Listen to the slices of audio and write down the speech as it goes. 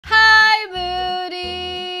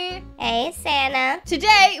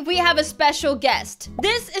Today, we have a special guest.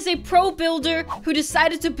 This is a pro builder who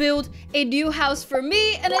decided to build a new house for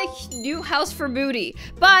me and a new house for Moody.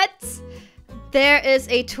 But there is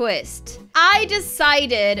a twist. I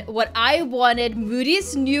decided what I wanted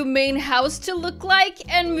Moody's new main house to look like,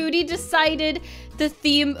 and Moody decided the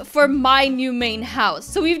theme for my new main house.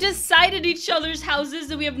 So we've decided each other's houses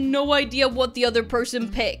and we have no idea what the other person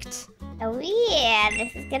picked. Oh yeah,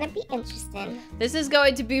 this is gonna be interesting. This is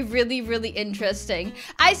going to be really, really interesting.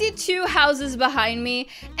 I see two houses behind me,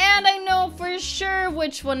 and I know for sure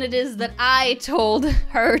which one it is that I told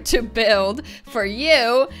her to build for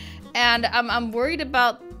you. And I'm worried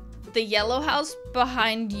about the yellow house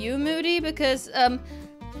behind you, Moody, because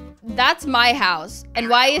that's my house. And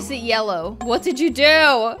why is it yellow? What did you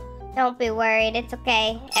do? Don't be worried, it's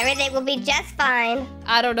okay. Everything will be just fine.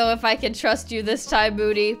 I don't know if I can trust you this time,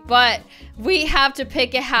 Moody, but we have to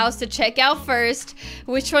pick a house to check out first.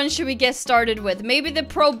 Which one should we get started with? Maybe the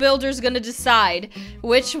pro builder's gonna decide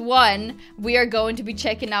which one we are going to be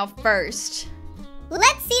checking out first.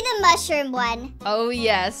 Let's see the mushroom one. Oh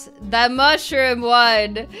yes, the mushroom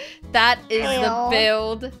one. That is the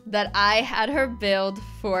build that I had her build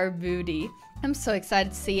for Moody. I'm so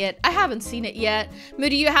excited to see it. I haven't seen it yet.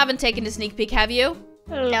 Moody, you haven't taken a sneak peek, have you?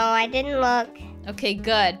 No, I didn't look. Okay,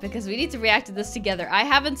 good, because we need to react to this together. I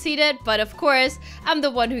haven't seen it, but of course, I'm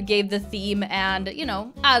the one who gave the theme and, you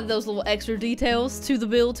know, added those little extra details to the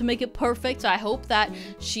build to make it perfect. So I hope that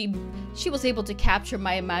she was able to capture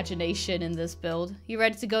my imagination in this build. You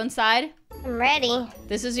ready to go inside? I'm ready.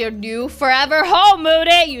 This is your new forever home,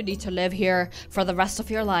 Moody. You need to live here for the rest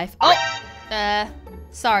of your life. Oh,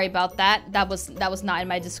 sorry about that. That was not in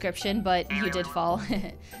my description, but you did fall.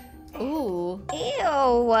 Ooh. Ew.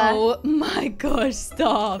 Oh my gosh,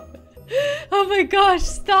 stop. Oh my gosh,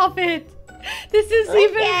 stop it. This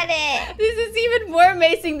is even more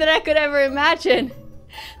amazing than I could ever imagine.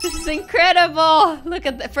 This is incredible. Look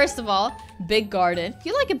at that. First of all, big garden.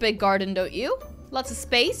 You like a big garden, don't you? Lots of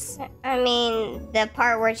space. I mean, the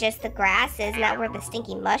part where just the grass is, not where the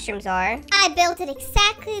stinky mushrooms are. I built it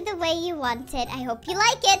exactly the way you wanted. I hope you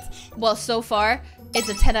like it. Well, so far, it's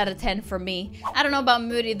a 10 out of 10 for me. I don't know about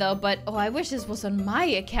Moody though, but oh, I wish this was on my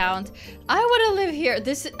account. I want to live here.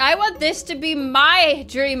 I want this to be my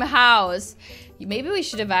dream house. Maybe we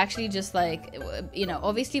should have actually just like, you know,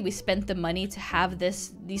 obviously we spent the money to have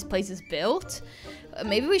these places built.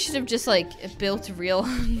 Maybe we should have just like built real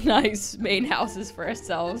nice main houses for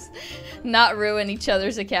ourselves, not ruin each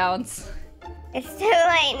other's accounts. It's too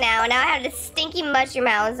late now. Now I have this stinky mushroom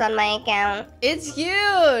house on my account. It's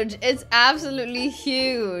huge. It's absolutely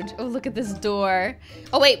huge. Oh, look at this door.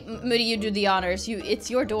 Oh wait, Moody, you do the honors. It's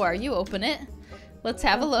your door. You open it. Let's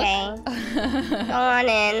have a look. Go on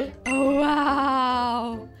in. Oh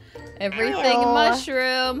wow. Everything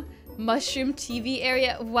mushroom. Mushroom TV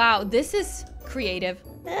area. Wow, this is creative.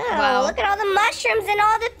 Oh, wow. Look at all the mushrooms and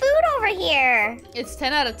all the food over here. It's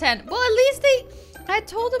 10 out of 10. Well, at least I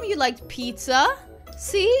told them you liked pizza.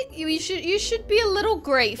 See, you should be a little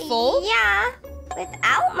grateful. Yeah,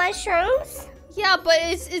 without mushrooms. Yeah, but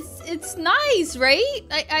it's nice, right?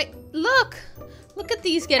 I look at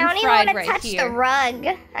these getting fried right here. I don't even want to touch the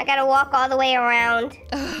rug. I gotta walk all the way around.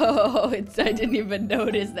 Oh, I didn't even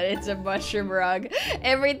notice that it's a mushroom rug.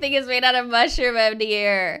 Everything is made out of mushroom out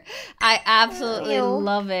here. I absolutely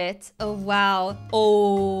love it. Oh, wow.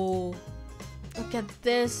 Oh, look at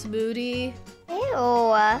this, Moody. Ew,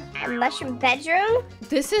 a mushroom bedroom?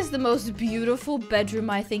 This is the most beautiful bedroom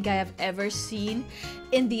I think I have ever seen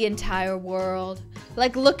in the entire world.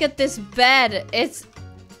 Like, look at this bed. It's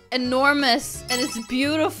enormous and it's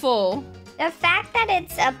beautiful. The fact that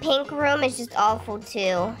it's a pink room is just awful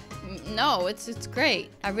too. No, it's great.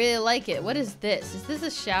 I really like it. What is this? Is this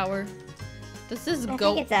a shower? Does this go?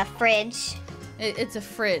 I think it's a fridge. It's a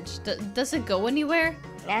fridge. Does it go anywhere?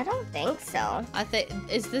 I don't think so. I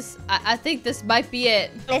think this might be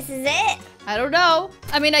it. This is it? I don't know.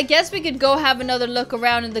 I mean, I guess we could go have another look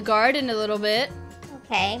around in the garden a little bit.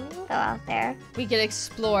 Okay, we can go out there. We could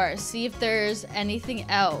explore, see if there's anything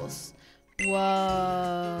else.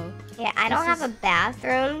 Whoa. Yeah, I don't have a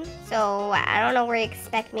bathroom, so I don't know where you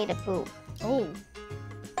expect me to poop. Oh.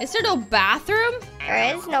 Is there no bathroom?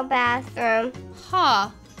 There is no bathroom. Huh.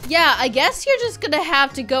 Yeah, I guess you're just gonna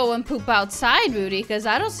have to go and poop outside, Moody, because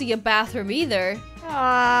I don't see a bathroom either.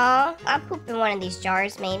 Aww, I'll poop in one of these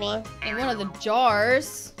jars, maybe. In one of the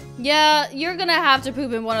jars? Yeah, you're gonna have to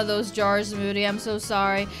poop in one of those jars, Moody. I'm so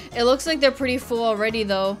sorry. It looks like they're pretty full already,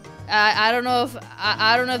 though. I don't know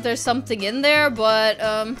if there's something in there, but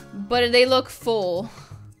they look full.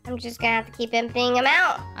 I'm just gonna have to keep emptying them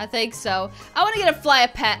out. I think so. I want to get a fly a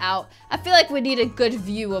pet out. I feel like we need a good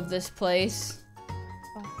view of this place.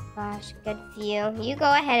 Gosh, good for you. You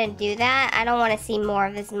go ahead and do that. I don't want to see more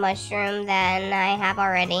of this mushroom than I have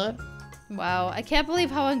already. Wow, I can't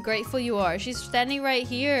believe how ungrateful you are. She's standing right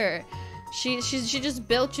here. She just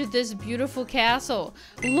built you this beautiful castle.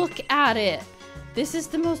 Look at it. This is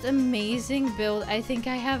the most amazing build I think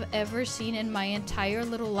I have ever seen in my entire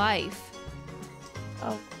little life.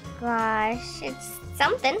 Oh gosh, it's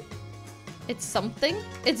something. It's something?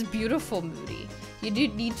 It's beautiful, Moody. You do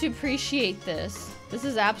need to appreciate this. This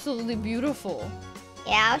is absolutely beautiful.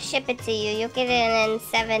 Yeah, I'll ship it to you. You'll get it in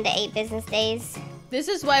 7 to 8 business days. This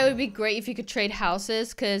is why it would be great if you could trade houses,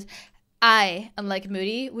 because I, unlike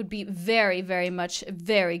Moody, would be very, very much,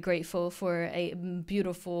 very grateful for a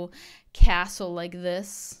beautiful castle like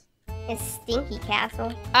this. A stinky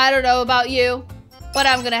castle. I don't know about you, but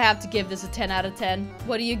I'm gonna have to give this a 10 out of 10.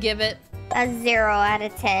 What do you give it? A 0 out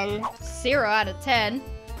of 10. 0 out of 10?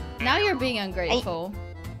 Now you're being ungrateful.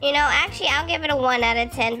 You know, actually, I'll give it a 1 out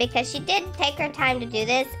of 10 because she did take her time to do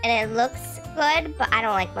this, and it looks good, but I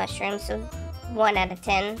don't like mushrooms, so 1 out of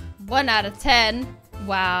 10. 1 out of 10?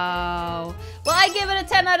 Wow. Well, I give it a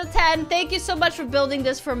 10 out of 10. Thank you so much for building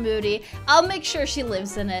this for Moody. I'll make sure she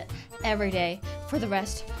lives in it every day for the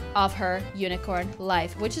rest of her unicorn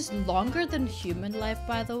life, which is longer than human life,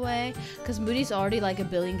 by the way, because Moody's already like a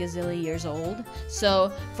billion gazillion years old.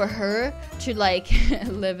 So for her to like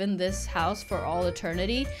live in this house for all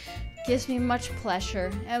eternity gives me much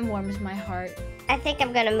pleasure and warms my heart. I think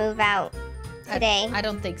I'm gonna move out today. I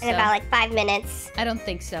don't think so. In about like 5 minutes. I don't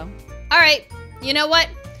think so. All right, you know what?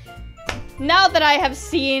 Now that I have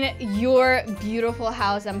seen your beautiful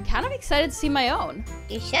house, I'm kind of excited to see my own.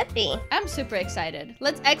 You should be. I'm super excited.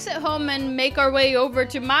 Let's exit home and make our way over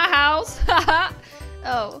to my house.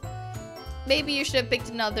 Oh, maybe you should have picked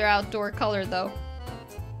another outdoor color though.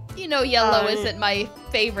 You know yellow isn't my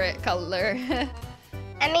favorite color.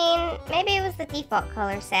 I mean, maybe it was the default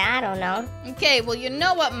color, say, I don't know. Okay, well, you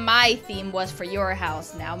know what my theme was for your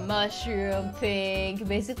house now. Mushroom, pink,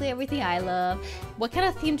 basically everything I love. What kind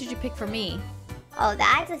of theme did you pick for me? Oh,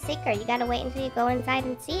 that's a secret. You gotta wait until you go inside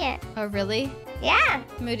and see it. Oh, really? Yeah.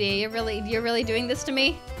 Moody, you're really doing this to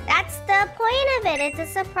me? That's the point of it. It's a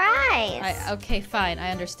surprise. Okay, fine.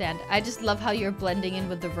 I understand. I just love how you're blending in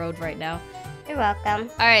with the road right now. You're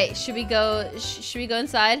welcome. All right, should we go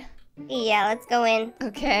inside? Yeah, let's go in.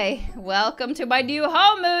 Okay, welcome to my new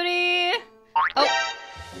home, Moody.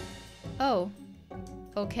 Oh.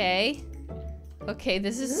 Okay. Okay,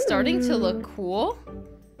 this is starting to look cool.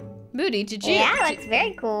 Moody, did you? Yeah, it looks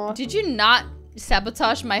very cool. Did you not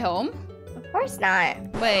sabotage my home? Of course not.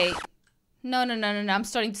 Wait. No. I'm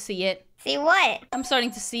starting to see it. See what? I'm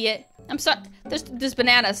starting to see it. There's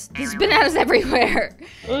bananas. There's bananas everywhere.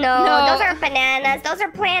 No, those aren't bananas. Those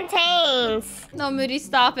are plantains. No, Moody,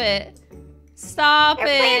 stop it. Stop it.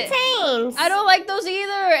 They're plantains. I don't like those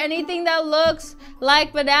either. Anything that looks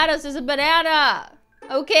like bananas is a banana.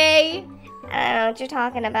 Okay? I don't know what you're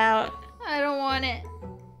talking about. I don't want it.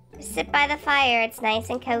 Just sit by the fire. It's nice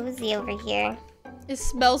and cozy over here. It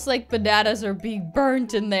smells like bananas are being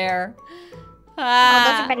burnt in there. Oh,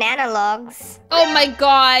 those are banana logs. Oh my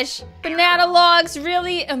gosh. Banana logs,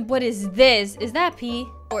 really? And what is this? Is that pee?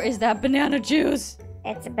 Or is that banana juice?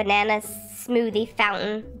 It's a banana smoothie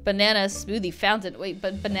fountain. Banana smoothie fountain. Wait,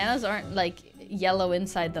 but bananas aren't like yellow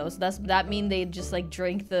inside those. That mean they just like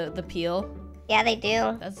drink the peel? Yeah, they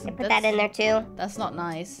do. They put that in there too. That's not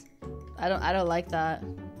nice. I don't like that.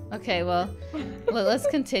 Okay, well, let's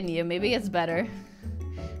continue. Maybe it's better.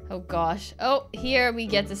 Oh gosh. Oh, here we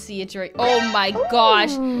get to see it during. Oh my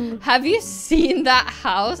gosh. Have you seen that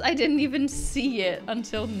house? I didn't even see it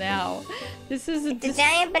until now. This is a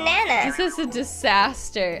giant banana. This is a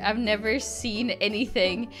disaster. I've never seen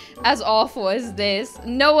anything as awful as this.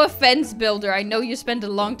 No offense, builder. I know you spent a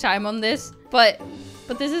long time on this, but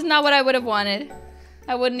this is not what I would have wanted.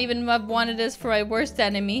 I wouldn't even have wanted this for my worst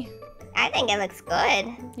enemy. I think it looks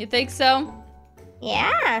good. You think so?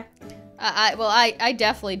 Yeah. I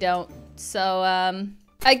definitely don't. So,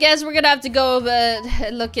 I guess we're gonna have to go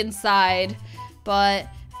look inside. But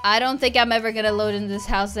I don't think I'm ever gonna load into this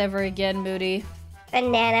house ever again, Moody.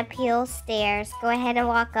 Banana peel stairs. Go ahead and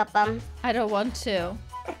walk up them. I don't want to.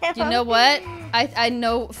 You know what? I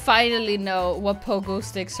finally know what pogo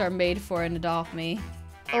sticks are made for in Adopt Me.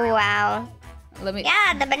 Wow.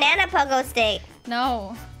 Yeah, the banana pogo stick.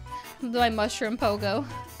 No. My mushroom pogo.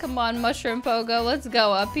 Come on, mushroom pogo, let's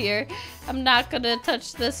go up here. I'm not gonna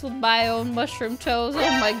touch this with my own mushroom toes.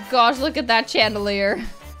 Oh my gosh, look at that chandelier.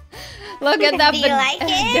 Look at that. Do you like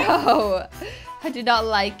it? No, I do not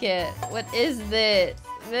like it. What is this?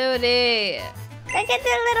 Moody. Look at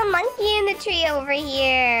the little monkey in the tree over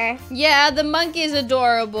here. Yeah, the monkey is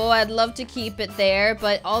adorable. I'd love to keep it there,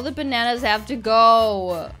 but all the bananas have to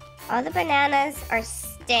go. All the bananas are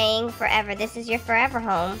staying forever. This is your forever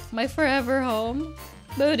home. My forever home?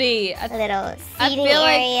 Moody, A little seating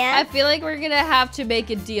area. I feel like we're gonna have to make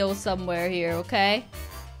a deal somewhere here, okay?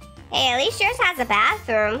 Hey, at least yours has a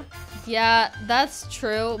bathroom. Yeah, that's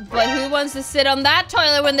true. But who wants to sit on that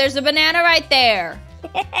toilet when there's a banana right there?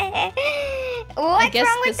 What's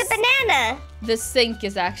wrong with the banana? The sink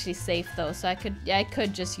is actually safe though, so I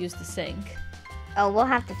could just use the sink. Oh, we'll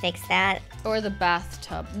have to fix that. Or the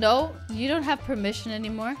bathtub. No, you don't have permission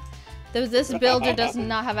anymore. This builder does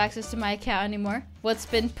not have access to my account anymore. What's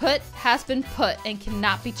been put has been put and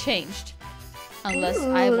cannot be changed. Unless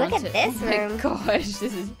I want look it. at this room. Oh my gosh,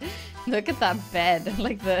 this is... Look at that bed.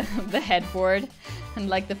 Like the headboard. And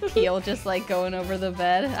like the peel just like going over the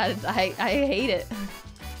bed. I hate it.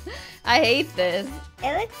 I hate this.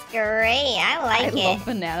 It looks great. I like it. I love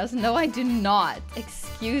bananas. No, I do not.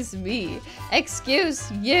 Excuse me.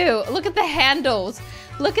 Excuse you. Look at the handles.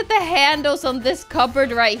 Look at the handles on this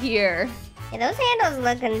cupboard right here. Yeah, those handles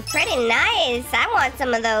looking pretty nice. I want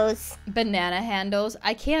some of those. Banana handles.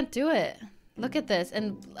 I can't do it. Look at this.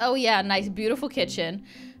 And oh yeah, nice, beautiful kitchen.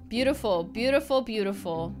 Beautiful, beautiful,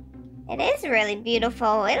 beautiful. It is really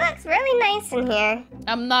beautiful. It looks really nice in here.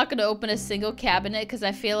 I'm not gonna open a single cabinet because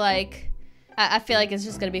I feel like it's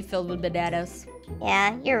just gonna be filled with bananas.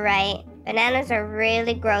 Yeah, you're right. Bananas are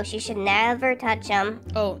really gross. You should never touch them.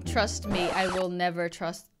 Oh, trust me, I will never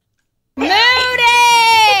trust. Moody!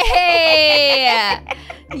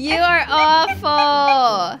 You are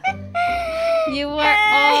awful. You are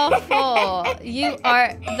awful. You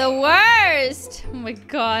are the worst. Oh my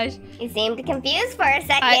gosh. You seemed confused for a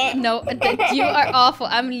second. No, you are awful.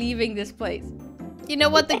 I'm leaving this place. You know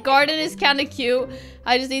what? The garden is kind of cute.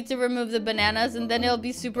 I just need to remove the bananas and then it'll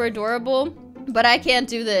be super adorable. But I can't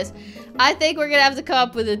do this. I think we're gonna have to come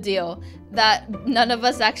up with a deal that none of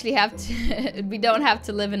us actually have to, we don't have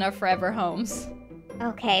to live in our forever homes.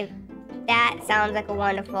 Okay, that sounds like a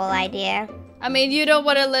wonderful idea. I mean, you don't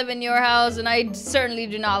want to live in your house, and I certainly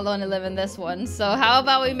do not want to live in this one. So how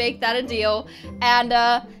about we make that a deal? And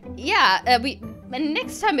and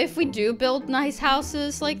next time if we do build nice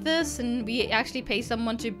houses like this, and we actually pay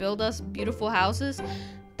someone to build us beautiful houses,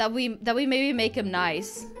 that we maybe make them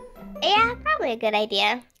nice. Yeah, probably a good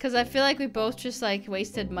idea. Because I feel like we both just like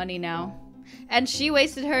wasted money now. And she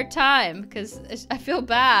wasted her time because I feel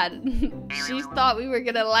bad. She thought we were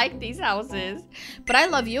gonna like these houses. But I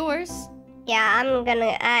love yours. Yeah,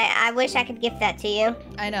 I wish I could gift that to you.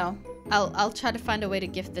 I know. I'll try to find a way to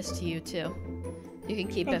gift this to you too. You can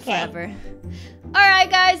keep it forever. Alright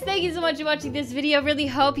guys, thank you so much for watching this video. Really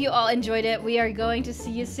hope you all enjoyed it. We are going to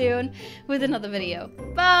see you soon with another video.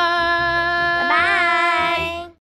 Bye! Bye!